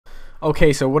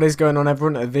Okay, so what is going on,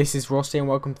 everyone? This is Rossi, and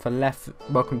welcome to Left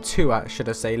 4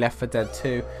 Dead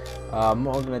 2. What I'm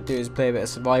gonna do is play a bit of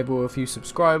survival with a few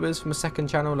subscribers from a second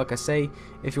channel. Like I say,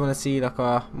 if you want to see like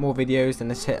more videos, then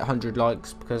let's hit 100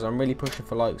 likes, because I'm really pushing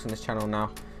for likes on this channel now.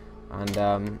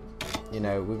 And you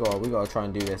know, we gotta try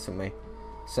and do this, haven't we?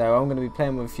 So I'm gonna be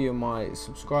playing with a few of my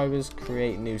subscribers.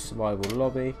 Create new survival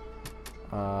lobby.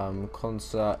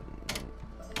 Concert.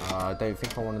 I don't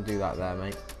think I want to do that there,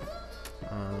 mate.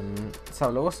 Let's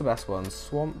have a look. What's the best one?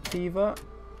 Swamp Fever,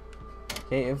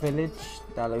 Gator Village.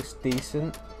 That looks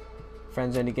decent.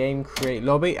 Friends only game. Create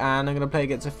lobby, and I'm gonna play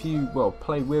against a few. Well,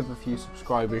 play with a few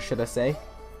subscribers, should I say?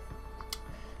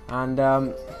 And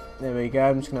there we go.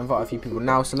 I'm just gonna invite a few people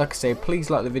now. So, like I say, please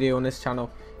like the video on this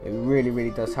channel. It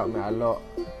really does help me out a lot.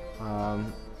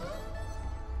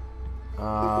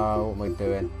 What am I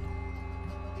doing?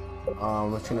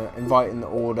 I'm just gonna invite in the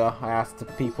order. I asked the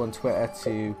people on Twitter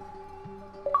to,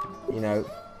 you know,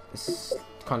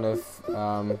 kind of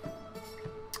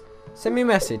send me a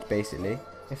message basically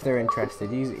if they're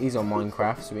interested. He's on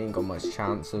Minecraft, so he ain't got much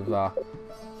chance of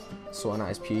sorting out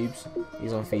his pubes.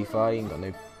 He's on FIFA, he ain't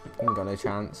got no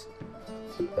chance.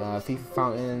 FIFA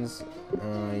Fountains,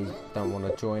 I don't want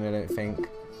to join, I don't think.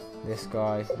 This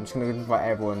guy, I'm just gonna invite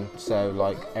everyone, so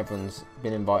like everyone's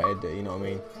been invited, you know what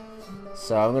I mean.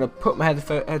 So I'm gonna put my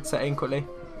headset in quickly.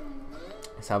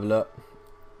 Let's have a look.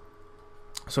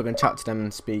 So I can chat to them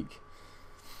and speak.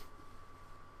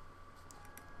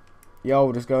 Yo,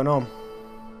 what's going on?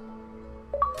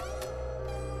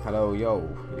 Hello, yo.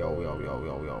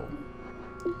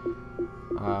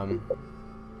 I'm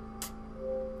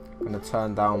gonna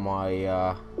turn down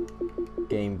my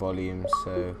game volume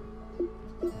so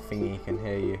the thingy can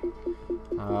hear you.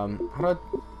 How do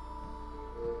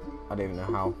I don't even know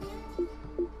how.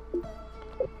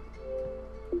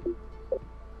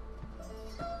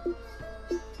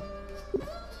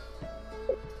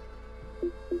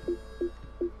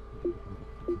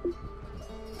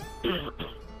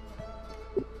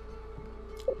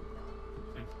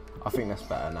 I think that's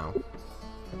better now.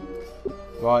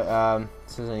 Right,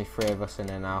 so there's only 3 of us in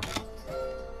there now.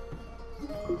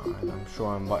 I'm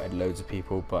sure I invited loads of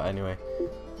people, but anyway.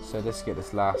 So let's get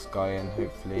this last guy in,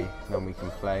 hopefully, then we can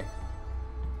play.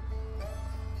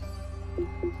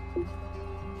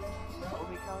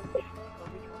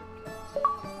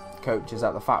 Coach, is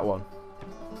that the fat one?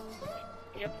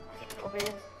 Yep.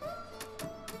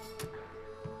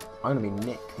 I'm gonna be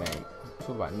Nick, mate. It's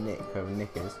all about Nick, whoever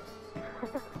Nick is.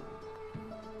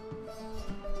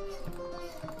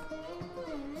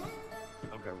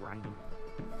 I'll go random.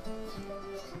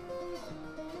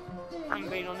 I haven't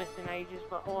been on this in ages,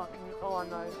 but all I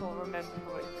know or remember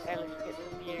for it is Ellis gets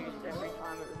abused every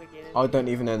time at the beginning. I don't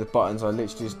even know the buttons. I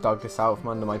literally just dug this out from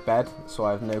under my bed, so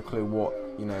I have no clue what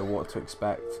to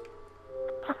expect.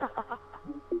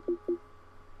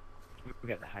 We'll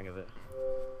get the hang of it.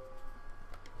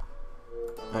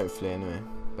 Hopefully, anyway.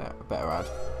 Better add.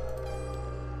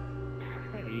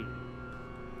 Hey.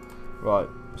 Right,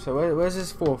 so where's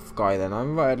this 4th guy then? I've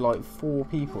invited like 4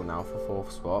 people now for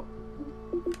 4th spot.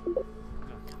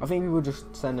 I think people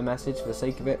just send a message for the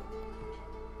sake of it.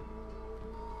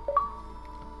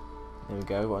 There we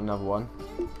go, got another one.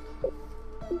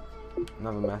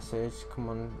 Another message. Come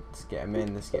on, let's get him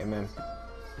in.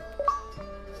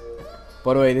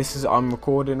 By the way, I'm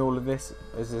recording all of this.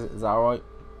 Is that alright?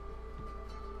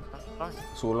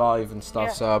 It's all live and stuff,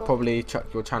 yeah, so I'll probably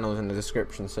chuck your channels in the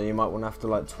description, so you might want to have to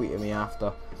like tweet at me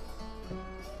after.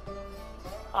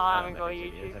 I haven't got a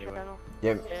YouTube channel.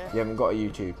 You haven't got a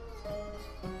YouTube?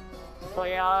 Well,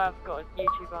 yeah, I've got a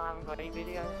YouTube, but I haven't got any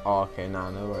videos. Oh, okay, nah,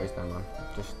 no worries then, man.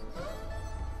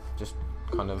 Just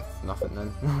kind of nothing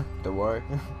then. Don't worry.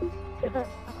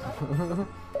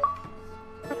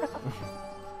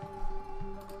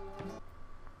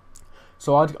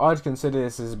 So I'd consider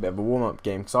this as a bit of a warm-up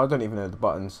game, because I don't even know the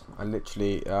buttons. I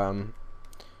literally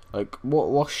like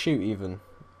what's shoot even?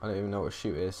 I don't even know what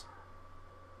shoot is.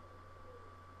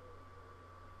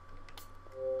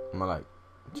 Am I like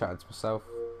chatting to myself?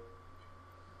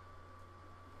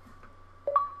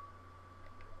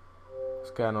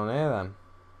 What's going on here then?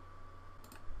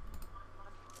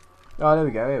 Oh, there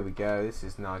we go. Here we go. This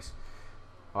is nice.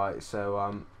 Alright,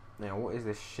 so now what is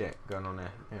this shit going on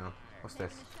here? Hang on. What's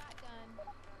this?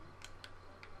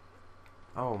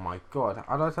 Oh my god,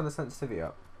 how do I turn the sensitivity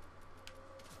up?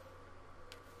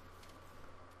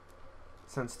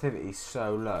 Sensitivity's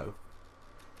so low.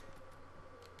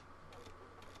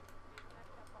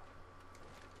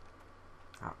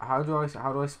 How do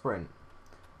I sprint?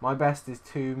 My best is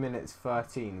 2 minutes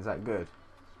 13, is that good?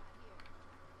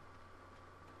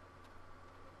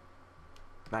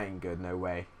 That ain't good, no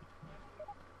way.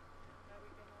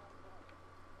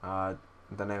 I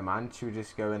don't know, man. Should we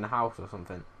just go in the house or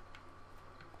something?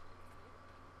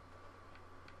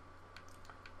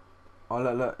 Oh,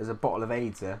 look, look. There's a bottle of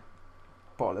AIDS there.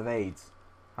 Bottle of AIDS.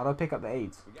 How do I pick up the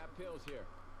AIDS? We got pills here.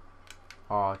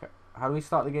 Oh, okay. How do we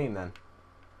start the game then?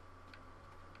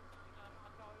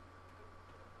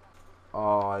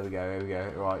 Oh, here we go, here we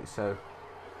go. Right, so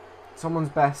someone's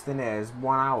best in here is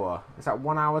 1 hour. Is that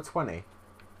 1 hour 20?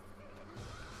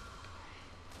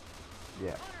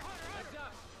 Yeah.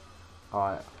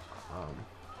 Alright.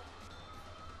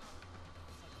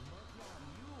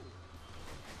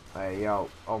 Hey, yo.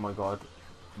 Oh my god.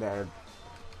 They're...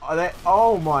 Oh,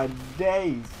 oh my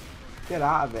days. Get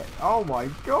out of it. Oh my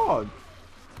god.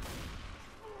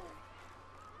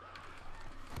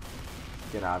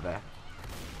 Get out of there.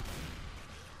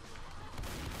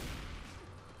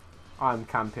 I'm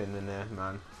camping in there,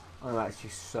 man. I'm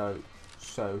actually so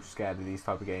scared of these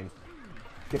type of games.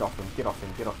 Get off him, get off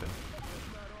him, get off him.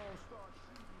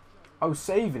 I was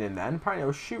saving him then. Apparently I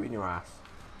was shooting your ass.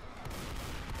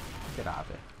 Get out of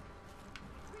here.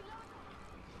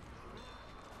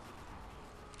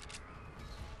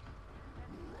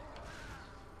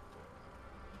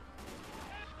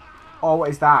 Oh, what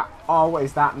is that? Oh, what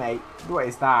is that, mate? What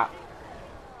is that?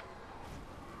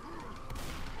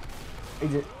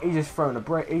 He just thrown a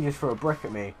brick. He just threw a brick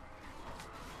at me.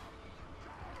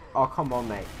 Oh, come on,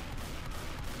 mate.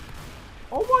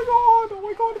 Oh my god! Oh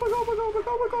my god! Oh my god! Oh my god! Oh my god!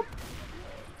 Oh my god!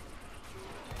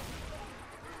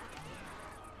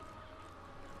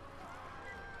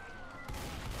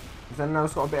 Has anyone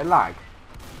else got a bit of lag?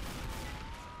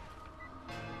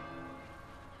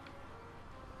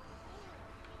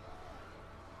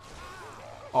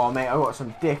 Oh mate, I got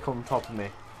some dick on top of me.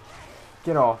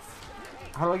 Get off.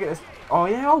 How do I get this? Oh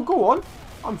yeah, oh go on.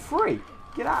 I'm free.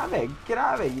 Get out of there. Get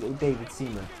out of there, you little David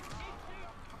Seaman.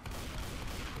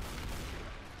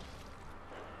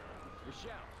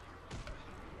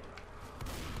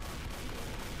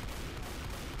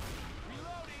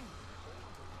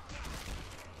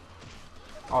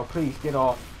 Oh please, get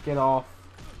off. Get off.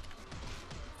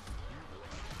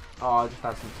 Oh, I just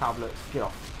had some tablets. Get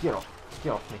off. Get off.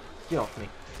 Get off me. Get off me.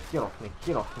 Get off me.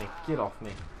 Get off me. Get off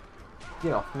me.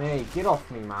 Get off me. Get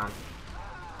off me, man.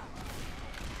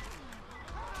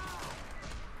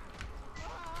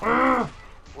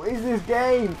 What is this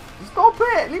game? Stop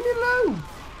it! Leave me alone!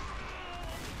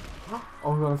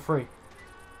 Oh, we're on free.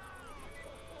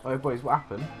 Oh, boys, what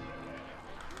happened?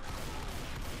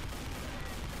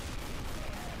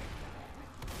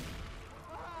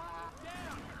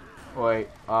 Wait,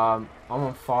 I'm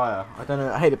on fire. I don't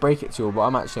know. I hate to break it to you, but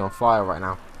I'm actually on fire right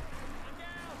now.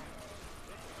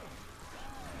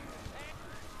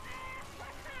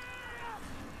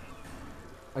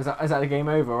 Is that the game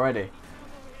over already?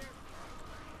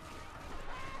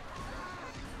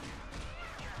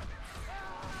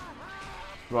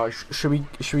 Right, should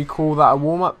we call that a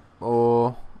warm up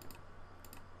or?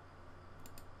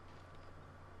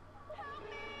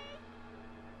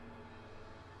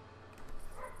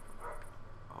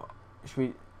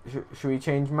 Should we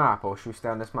change map or should we stay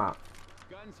on this map?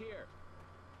 Guns here.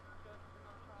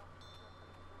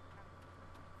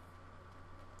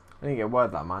 I didn't get a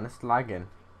word that, man. It's lagging.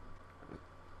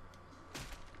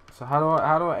 So how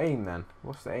do I aim then?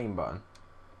 What's the aim button?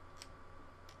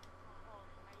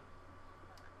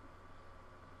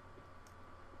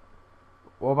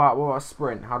 What about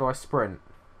sprint? How do I sprint?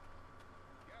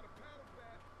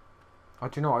 Oh,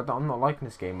 do you know what? I'm not liking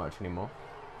this game much anymore.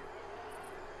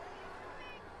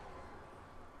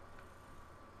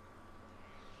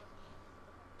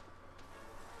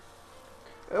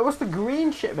 What's the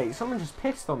green shit, mate? Someone just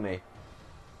pissed on me.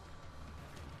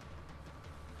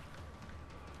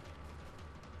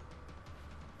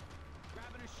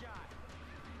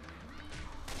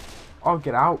 Oh,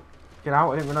 get out. Get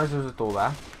out. I didn't realise there was a door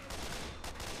there.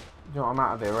 You know what? I'm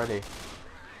out of here already.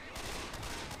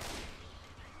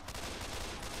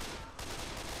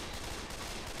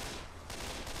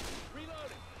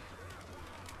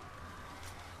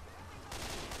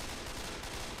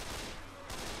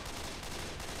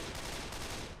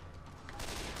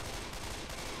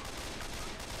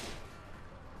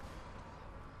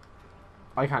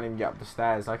 I can't even get up the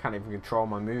stairs. I can't even control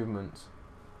my movements.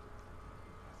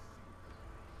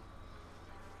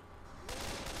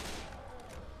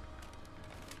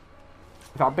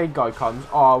 If that big guy comes...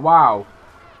 Oh, wow.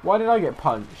 Why did I get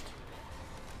punched?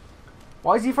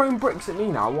 Why is he throwing bricks at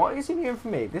me now? What is he doing for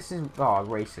me? This is... Oh,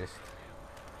 racist.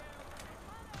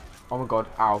 Oh, my God.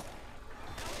 Ow.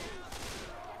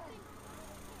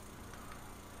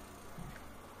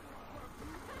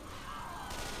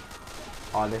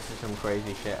 Oh, this is some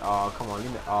crazy shit. Oh, come on.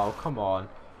 Oh, come on.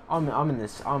 I'm in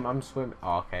this. I'm swimming.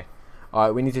 Oh, okay. All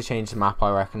right, we need to change the map.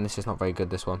 I reckon this is not very good.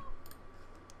 This one.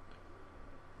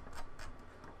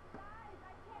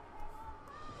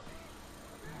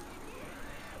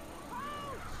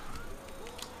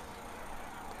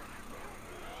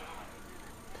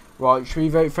 Right, should we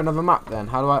vote for another map then?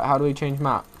 How do we change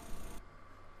map?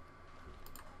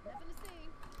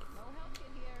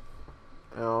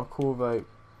 Oh, cool vote.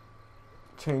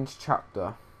 Change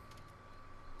chapter.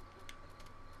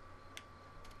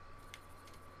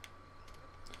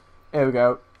 Here we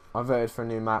go. I voted for a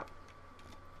new map.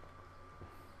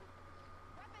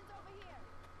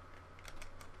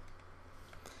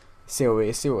 See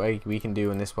what we can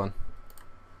do on this one.